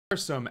Are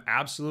some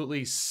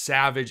absolutely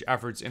savage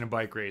efforts in a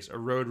bike race, a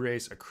road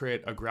race, a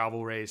crit, a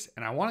gravel race,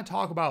 and I want to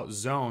talk about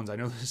zones. I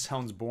know this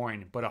sounds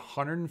boring, but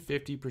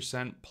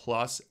 150%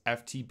 plus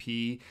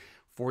FTP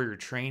for your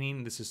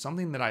training. This is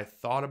something that I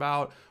thought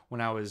about when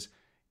I was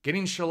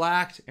getting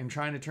shellacked and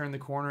trying to turn the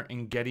corner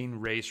and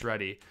getting race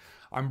ready.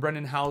 I'm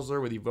Brendan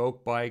Hausler with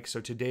EVOQ Bike.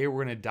 So today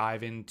we're going to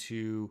dive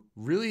into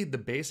really the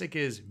basic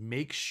is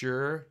make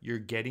sure you're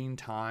getting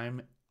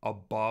time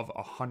above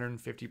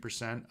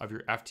 150% of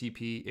your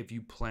FTP if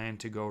you plan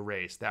to go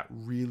race. That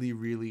really,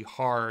 really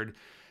hard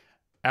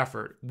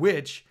effort,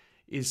 which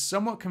is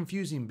somewhat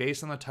confusing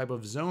based on the type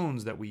of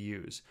zones that we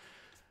use.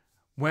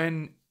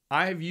 When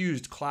I've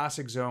used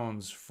classic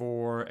zones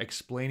for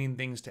explaining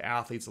things to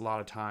athletes a lot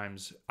of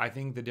times, I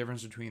think the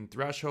difference between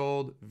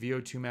threshold,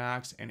 VO2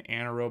 max, and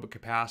anaerobic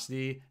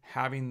capacity,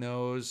 having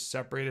those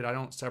separated, I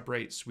don't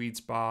separate sweet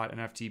spot and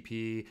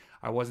FTP.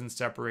 I wasn't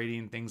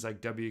separating things like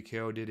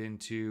WKO did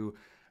into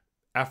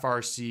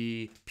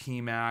FRC,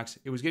 Pmax.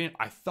 It was getting,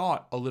 I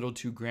thought, a little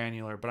too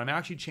granular, but I'm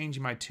actually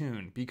changing my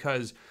tune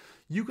because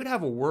you could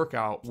have a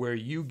workout where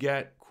you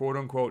get quote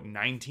unquote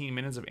 19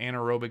 minutes of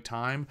anaerobic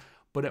time,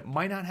 but it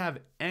might not have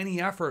any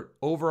effort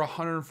over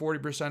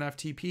 140%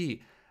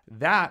 FTP.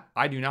 That,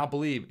 I do not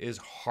believe, is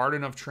hard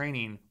enough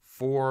training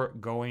for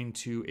going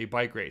to a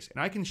bike race.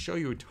 And I can show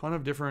you a ton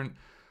of different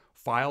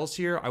files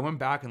here. I went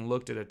back and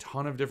looked at a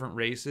ton of different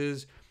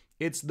races.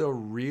 It's the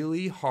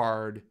really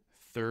hard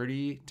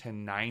 30 to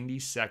 90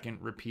 second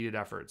repeated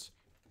efforts.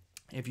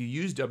 If you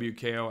use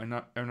WKO, and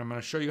I'm going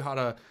to show you how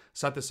to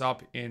set this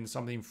up in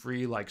something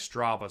free like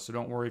Strava, so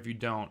don't worry if you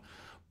don't.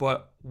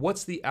 But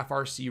what's the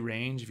FRC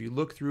range? If you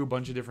look through a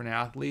bunch of different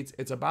athletes,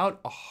 it's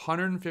about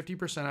 150%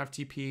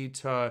 FTP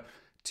to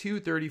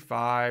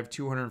 235,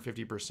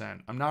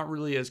 250%. I'm not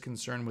really as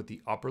concerned with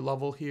the upper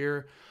level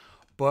here,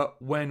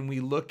 but when we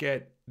look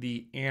at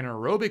the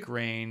anaerobic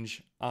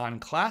range on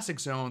classic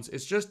zones,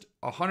 it's just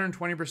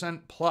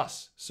 120%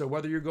 plus. So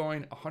whether you're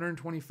going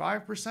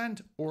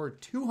 125% or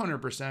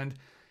 200%,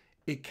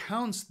 it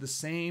counts the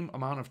same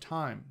amount of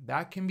time.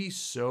 That can be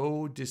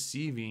so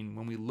deceiving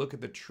when we look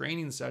at the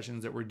training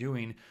sessions that we're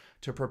doing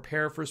to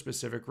prepare for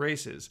specific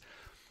races.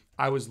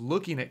 I was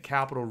looking at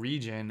Capital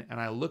Region and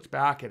I looked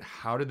back at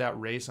how did that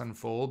race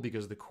unfold,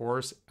 because the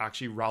course,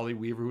 actually Raleigh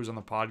Weaver, who was on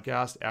the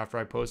podcast after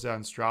I posted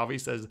on Strava, he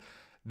says,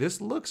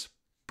 this looks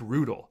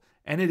brutal.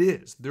 And it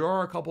is. There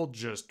are a couple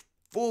just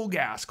full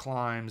gas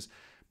climbs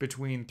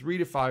between 3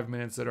 to 5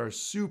 minutes that are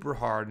super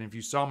hard. And if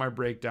you saw my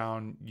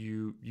breakdown,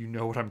 you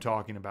know what I'm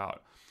talking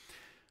about.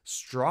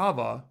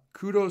 Strava,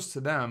 kudos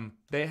to them.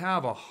 They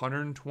have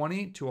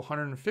 120 to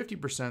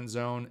 150%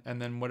 zone.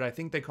 And then what I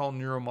think they call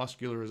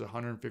neuromuscular is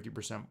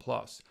 150%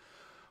 plus.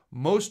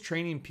 Most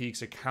Training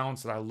Peaks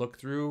accounts that I look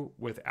through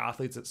with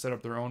athletes that set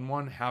up their own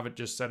one have it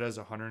just set as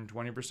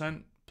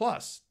 120%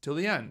 plus till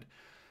the end.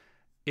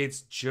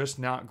 It's just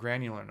not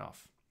granular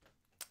enough.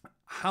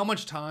 How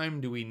much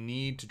time do we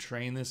need to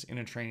train this in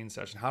a training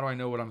session? How do I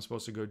know what I'm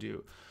supposed to go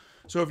do?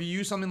 So if you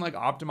use something like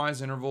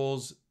optimized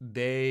intervals,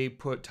 they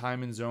put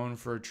time and zone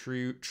for a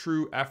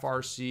true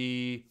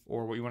FRC,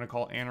 or what you want to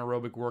call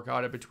anaerobic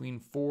workout, at between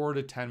 4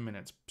 to 10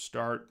 minutes.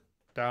 Start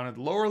down at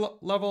the lower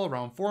level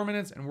around 4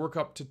 minutes and work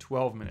up to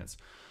 12 minutes.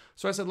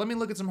 So I said, let me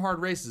look at some hard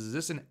races. Is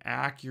this an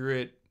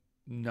accurate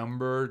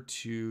number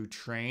to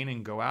train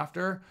and go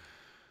after?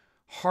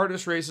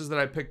 Hardest races that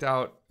I picked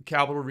out,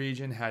 Capital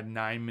Region had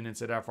 9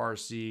 minutes at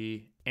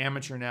FRC.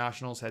 Amateur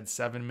Nationals had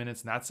 7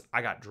 minutes, and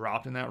I got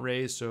dropped in that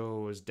race,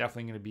 so it was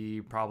definitely going to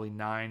be probably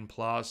 9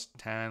 plus,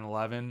 10,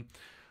 11.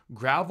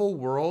 Gravel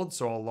World,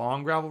 so a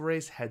long gravel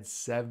race, had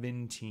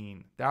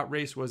 17. That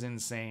race was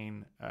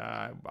insane.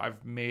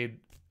 I've made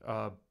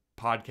a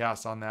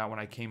podcast on that when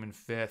I came in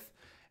 5th,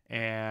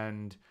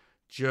 and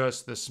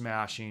just the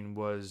smashing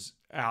was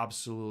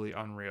absolutely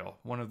unreal.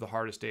 One of the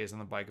hardest days on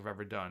the bike I've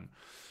ever done.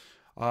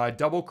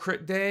 Double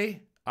crit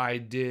day, I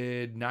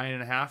did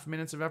 9.5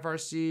 minutes of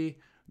FRC.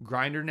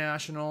 Grinder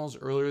Nationals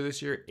earlier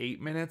this year,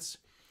 8 minutes.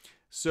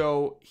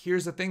 So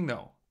here's the thing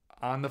though.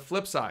 On the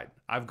flip side,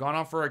 I've gone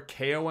off for a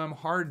KOM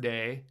hard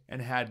day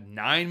and had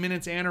 9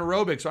 minutes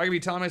anaerobic. So I could be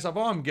telling myself,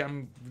 oh,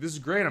 this is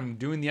great. I'm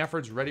doing the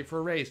efforts ready for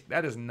a race.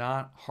 That is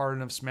not hard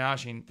enough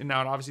smashing. And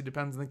now it obviously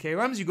depends on the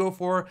KOMs you go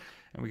for.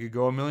 And we could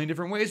go a million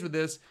different ways with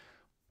this,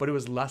 but it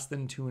was less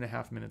than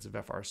 2.5 minutes of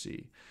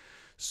FRC.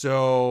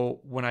 So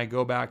when I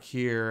go back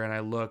here and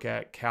I look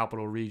at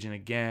Capital Region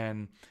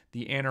again,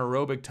 the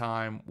anaerobic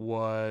time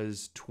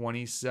was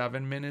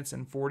 27 minutes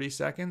and 40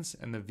 seconds,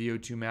 and the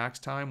VO2 max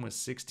time was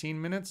 16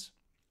 minutes.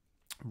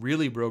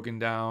 Really broken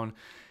down,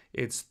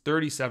 it's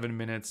 37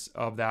 minutes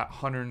of that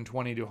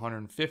 120 to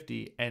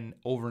 150 and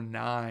over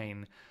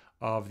 9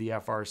 of the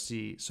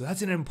FRC. So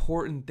that's an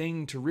important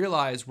thing to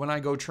realize when I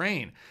go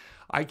train.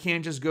 I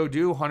can't just go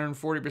do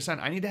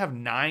 140%. I need to have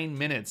 9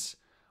 minutes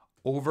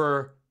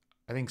over,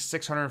 I think,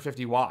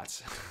 650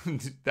 watts.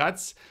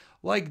 That's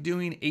like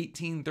doing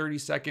 18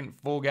 30-second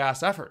full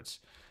gas efforts.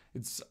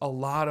 It's a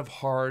lot of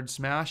hard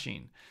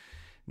smashing.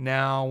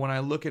 Now, when I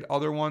look at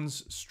other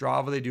ones,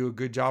 Strava, they do a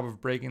good job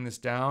of breaking this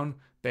down.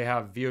 They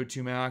have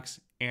VO2 max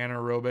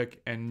anaerobic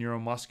and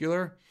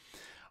neuromuscular.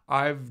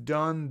 I've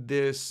done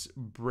this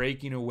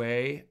breaking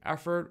away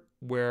effort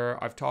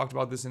where I've talked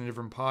about this in a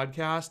different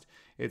podcast.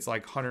 It's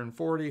like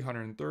 140,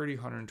 130,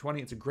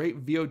 120. It's a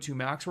great VO2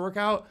 max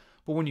workout,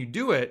 but when you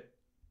do it,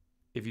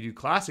 if you do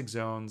classic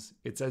zones,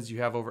 it says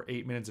you have over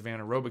 8 minutes of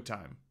anaerobic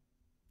time,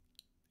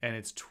 and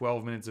it's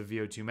 12 minutes of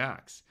VO2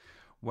 max.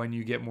 When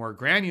you get more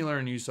granular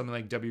and use something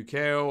like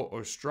WKO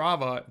or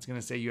Strava, it's going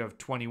to say you have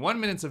 21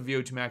 minutes of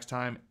VO2 max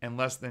time and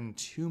less than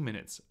 2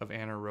 minutes of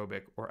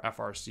anaerobic or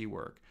FRC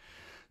work.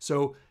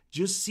 So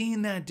just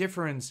seeing that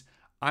difference,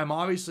 I'm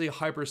obviously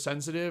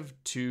hypersensitive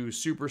to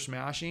super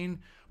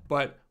smashing,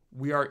 but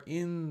we are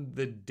in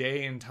the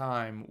day and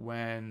time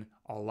when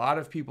a lot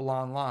of people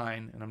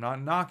online, and I'm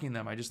not knocking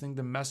them, I just think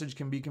the message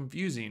can be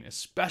confusing,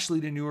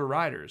 especially to newer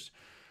riders.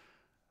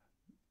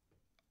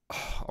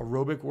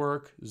 Aerobic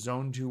work,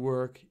 zone 2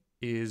 work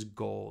is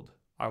gold.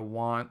 I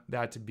want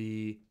that to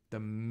be the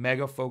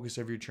mega focus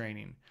of your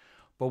training.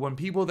 But when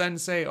people then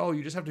say, oh,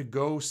 you just have to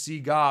go see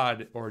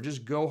God or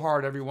just go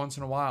hard every once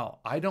in a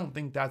while, I don't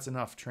think that's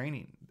enough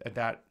training at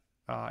that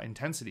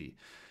intensity.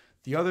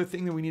 The other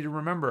thing that we need to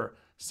remember,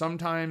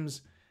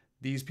 sometimes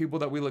these people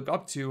that we look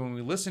up to and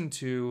we listen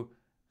to,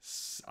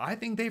 I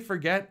think they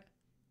forget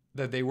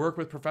that they work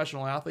with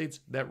professional athletes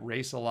that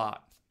race a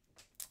lot.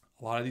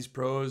 A lot of these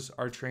pros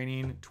are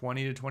training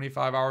 20 to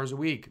 25 hours a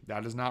week.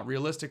 That is not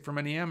realistic for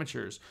many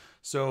amateurs.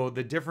 So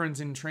the difference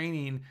in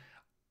training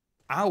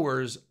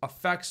hours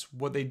affects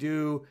what they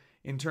do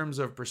in terms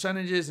of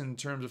percentages, in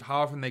terms of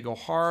how often they go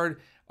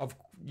hard.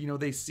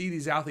 They see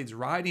these athletes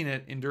riding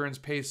at endurance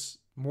pace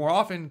more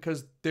often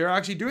because they're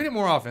actually doing it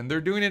more often.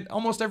 They're doing it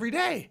almost every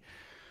day.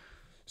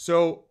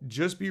 So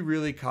just be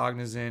really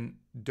cognizant.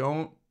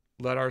 Don't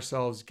let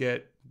ourselves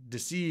get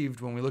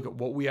deceived when we look at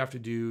what we have to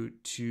do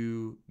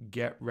to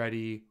get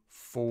ready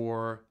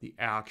for the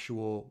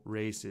actual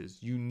races.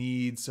 You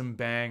need some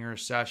banger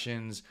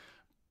sessions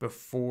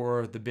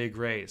before the big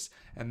race.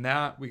 And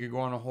that we could go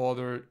on a whole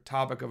other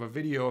topic of a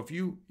video.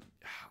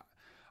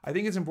 I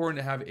think it's important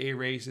to have A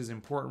races,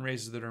 important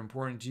races that are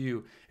important to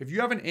you. If you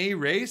have an A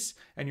race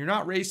and you're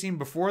not racing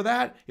before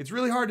that, it's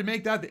really hard to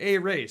make that the A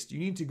race. You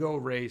need to go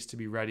race to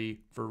be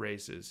ready for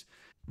races.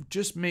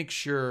 Just make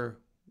sure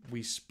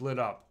we split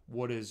up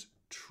what is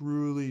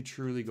truly,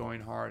 truly going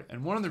hard.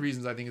 And one of the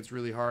reasons I think it's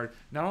really hard,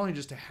 not only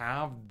just to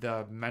have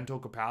the mental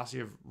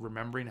capacity of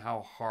remembering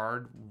how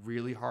hard,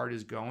 really hard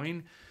is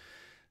going,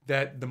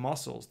 that the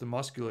muscles, the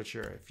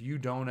musculature, if you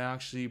don't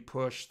actually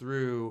push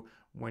through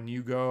when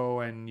you go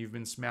and you've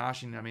been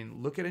smashing, I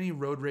mean, look at any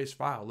road race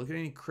file, look at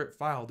any crit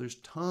file, there's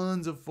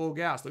tons of full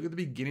gas. Look at the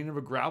beginning of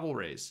a gravel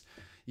race,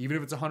 even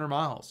if it's 100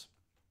 miles.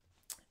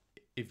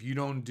 If you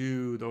don't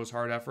do those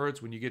hard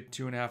efforts, when you get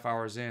 2.5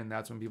 hours in,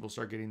 that's when people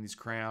start getting these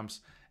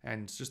cramps,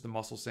 and it's just the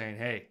muscle saying,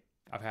 hey,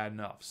 I've had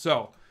enough.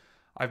 So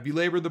I've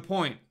belabored the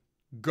point.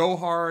 Go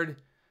hard,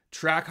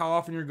 track how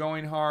often you're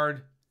going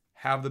hard,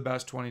 have the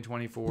best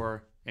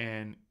 2024,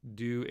 and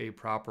do a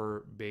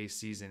proper base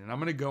season. And I'm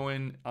going to go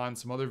in on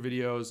some other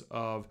videos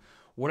of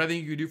what I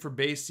think you could do for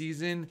base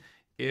season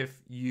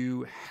if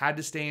you had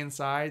to stay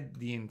inside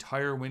the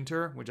entire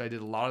winter, which I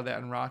did a lot of that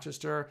in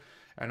Rochester.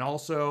 And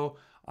also,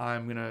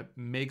 I'm going to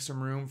make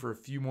some room for a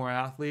few more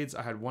athletes.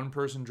 I had one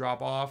person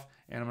drop off,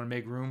 and I'm going to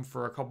make room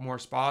for a couple more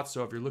spots.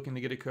 So if you're looking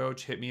to get a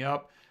coach, hit me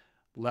up.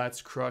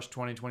 Let's crush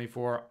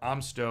 2024.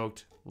 I'm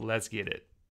stoked. Let's get it.